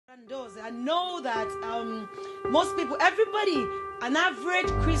does. I know that most people, everybody, an average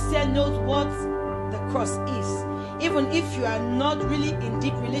Christian knows what the cross is. Even if you are not really in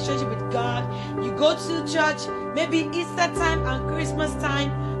deep relationship with God, you go to church, maybe Easter time and Christmas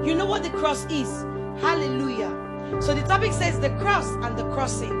time, you know what the cross is. Hallelujah. So the topic says the cross and the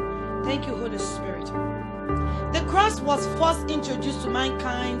crossing. Thank you, Holy Spirit. The cross was first introduced to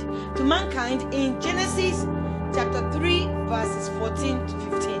mankind in Genesis chapter 3 verses 14 to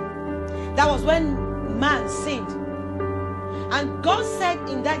 15. That was when man sinned. And God said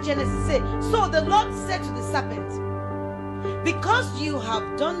in that Genesis, so the Lord said to the serpent, because you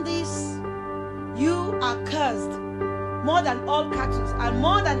have done this, you are cursed more than all cattle and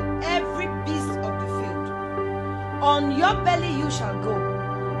more than every beast of the field. On your belly you shall go,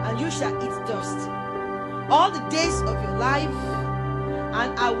 and you shall eat dust all the days of your life,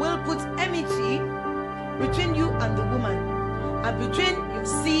 and I will put enmity between you and the woman, and between your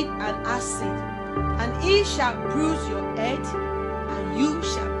seed and her seed. And he shall bruise your head, and you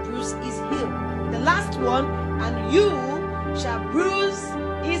shall bruise his heel. The last one, and you shall bruise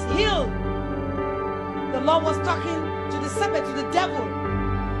his heel. The Lord was talking to the serpent, to the devil.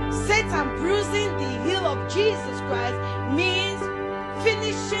 Satan bruising the heel of Jesus Christ means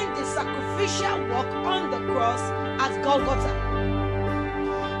finishing the sacrificial work on the cross at Golgotha.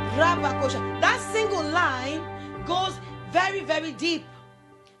 That single line goes very, very deep.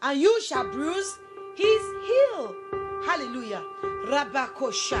 And you shall bruise his heel. Hallelujah.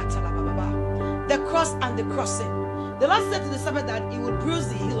 The cross and the crossing. The Lord said to the serpent that he would bruise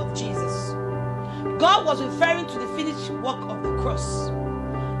the heel of Jesus. God was referring to the finished work of the cross,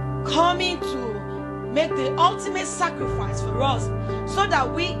 coming to make the ultimate sacrifice for us so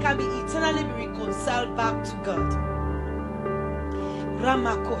that we can be eternally reconciled back to God.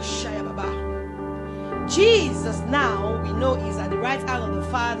 Jesus now, we know, is at the right hand of the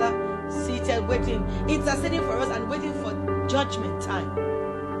Father, seated, waiting, interceding for us and waiting for judgment time.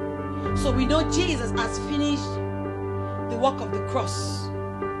 So we know Jesus has finished the work of the cross.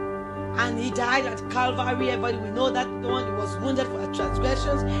 And he died at Calvary. Everybody, we know that the one who was wounded for our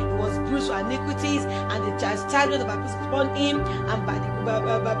transgressions, he was bruised for iniquities, and the chastisement of our peace upon him, and by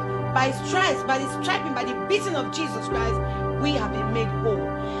his stripes, by the striping, by the beating of Jesus Christ, we have been made whole.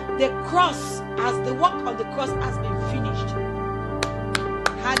 The cross, as the work of the cross has been finished.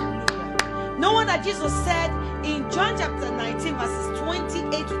 Hallelujah. No wonder Jesus said in John chapter 19 verses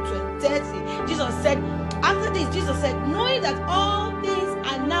 28 to 30, Jesus said, after this, Jesus said, knowing that all things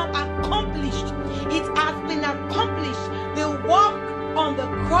are now accomplished, it has been accomplished. The work on the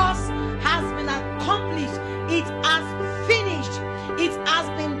cross has been accomplished. It has finished. It has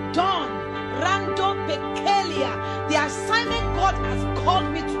been done. Rando Pekelia. The assignment God has called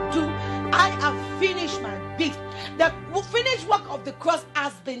me to do, I have finished my bit. The finished work of the cross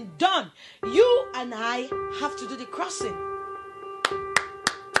has been done. You and I have to do the crossing.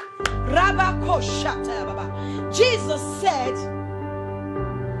 Jesus said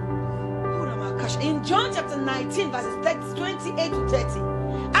in John chapter 19 verses 28 to 30,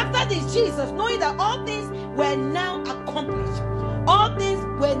 after this, Jesus, knowing that all things were now accomplished, all things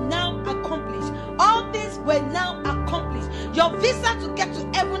were now accomplished, all things were now accomplished. Your visa to get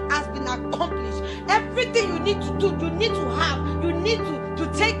to heaven has been accomplished. Everything you need to do, you need to have, you need to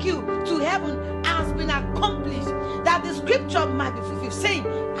take you to heaven has been accomplished. That the scripture might be fulfilled, saying,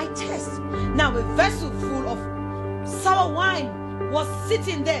 I test. Now a vessel full of sour wine was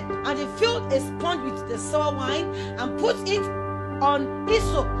sitting there, and they filled a sponge with the sour wine and put it on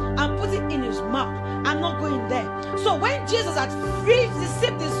hyssop and put it in his mouth. I'm not going there. So when Jesus had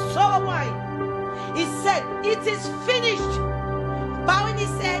sipped the sour wine, he said, it is finished. Bowing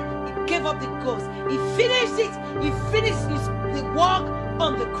his head, he gave up the ghost. He finished it. He finished the work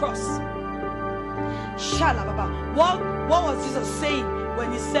on the cross. What was Jesus saying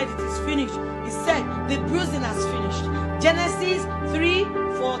when he said it is finished? He said the bruising has finished. Genesis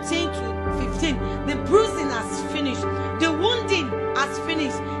 3:14 to 15. The bruising has finished. The wounding has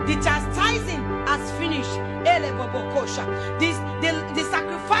finished. The chastising has finished. The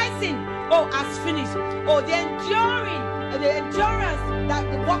sacrificing, has finished. The endurance that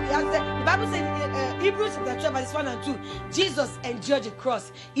the work has. The Bible says in Hebrews chapter 12 verse 1 and 2, Jesus endured the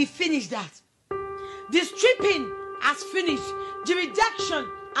cross. He finished that. The stripping has finished. The rejection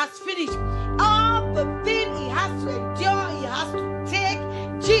has finished. All the thing he has to endure, he has to take,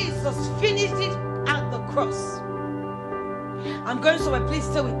 Jesus finished it at the cross. I'm going somewhere, please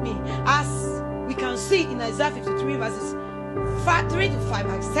stay with me. As we can see in Isaiah 53 verses 3 to 5,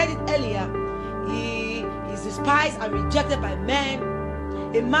 I said it earlier, he is despised and rejected by men,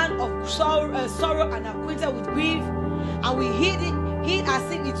 a man of sorrow and acquainted with grief, and we hid hid as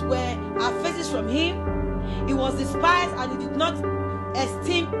if it were our faces from him. He was despised and we did not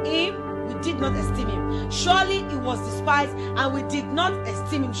esteem him. We did not esteem him. Surely he was despised and we did not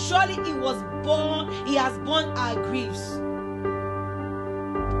esteem him. Surely he has borne our griefs.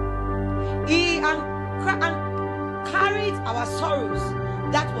 He carried our sorrows.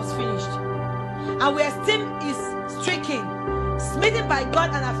 That was finished. And we esteem is stricken, smitten by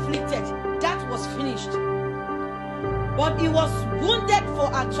God and afflicted. That was finished. But he was wounded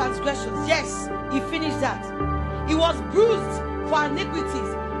for our transgressions. Yes, he finished that. He was bruised for our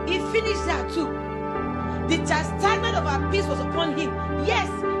iniquities. He finished that too. The chastisement of our peace was upon him. Yes,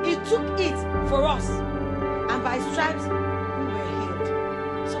 he took it for us. And by his stripes, we were healed.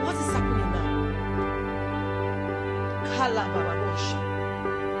 So what is happening now?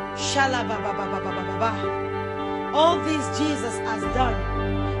 All this Jesus has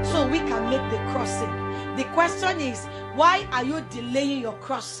done so we can make the crossing. The question is, why are you delaying your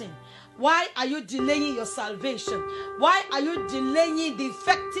crossing? Why are you delaying your salvation? Why are you delaying the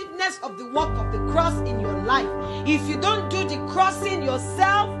effectiveness of the work of the cross in your life? If you don't do the crossing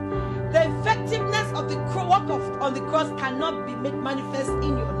yourself, the effectiveness of the work on the cross cannot be made manifest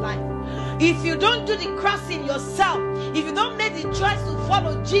in your life. If you don't do the crossing yourself, if you don't make the choice to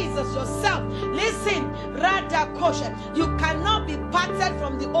follow Jesus yourself, listen, you cannot be parted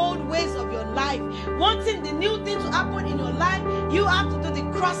from the old ways of your life. Wanting the new thing to happen in your life, you have to do the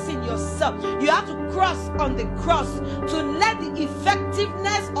crossing yourself. You have to cross on the cross to let the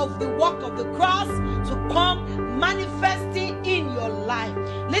effectiveness of the work of the cross to come manifesting in your life.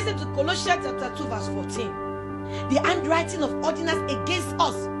 Listen to Colossians chapter 2 verse 14. The handwriting of ordinance against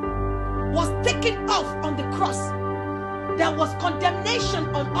us was taken off on the cross. There was condemnation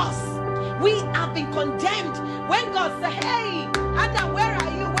on us. We have been condemned. When God said, hey, Adam, where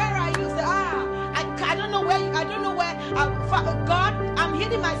are you? Where are you? Say, I don't know where you, I don't know where. God, I'm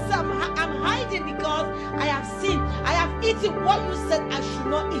hiding myself. I'm hiding because I have sinned. I have eaten what you said I should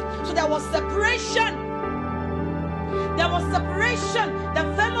not eat. So there was separation. There was separation. The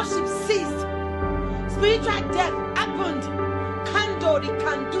fellowship ceased. Spiritual death happened. Kandori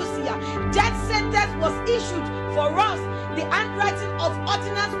Kandusia. Death sentence was issued for us. The handwriting of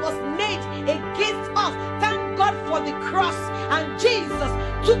ordinance was made against us. Thank God for the cross. And Jesus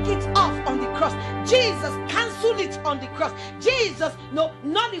took it off on the cross. Jesus cancelled it on the cross. Jesus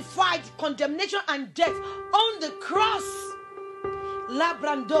nullified condemnation and death on the cross.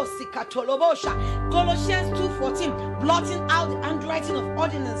 Colossians 2:14, blotting out the handwriting of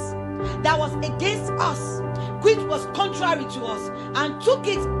ordinance that was against us, which was contrary to us, and took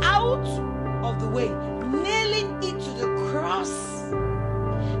it out of the way, nailing it to the cross.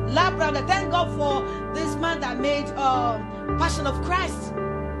 Thank God for this man that made Passion of Christ.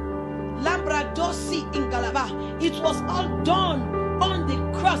 Lambradosi in Galaba. It was all done on the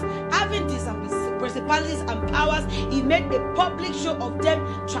cross. Having these principalities and powers, he made a public show of them,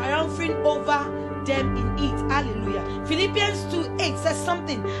 triumphing over them in it. Hallelujah. Philippians 2:8 says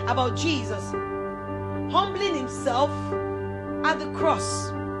something about Jesus humbling himself at the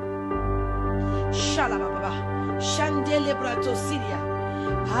cross.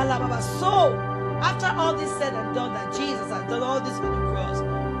 So after all this said and done, that Jesus has done all this on the cross,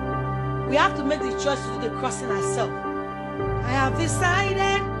 we have to make the choice to do the crossing ourselves. I have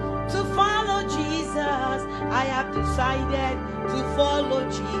decided to follow Jesus. I have decided to follow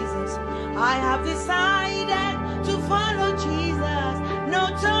Jesus. I have decided to follow Jesus. No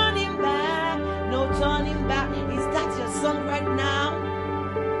turning back, no turning back. Is that your song right now?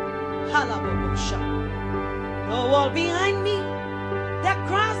 The wall behind me, the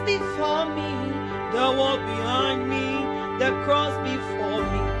cross before me. The wall behind me, the cross before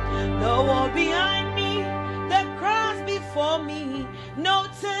me. The wall behind me, the cross before me. No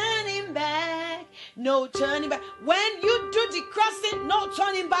turning back, no turning back. When you do the crossing, no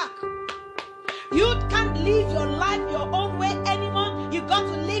turning back. You can't live your life your own way anymore. You got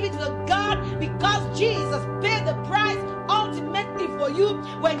to leave it to God, because Jesus paid the price ultimately for you.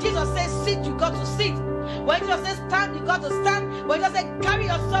 When Jesus says sit, you got to sit. When Jesus says stand, you got to stand. When Jesus says carry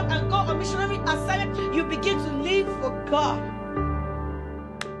yourself and go on missionary assignment, you begin to live for God.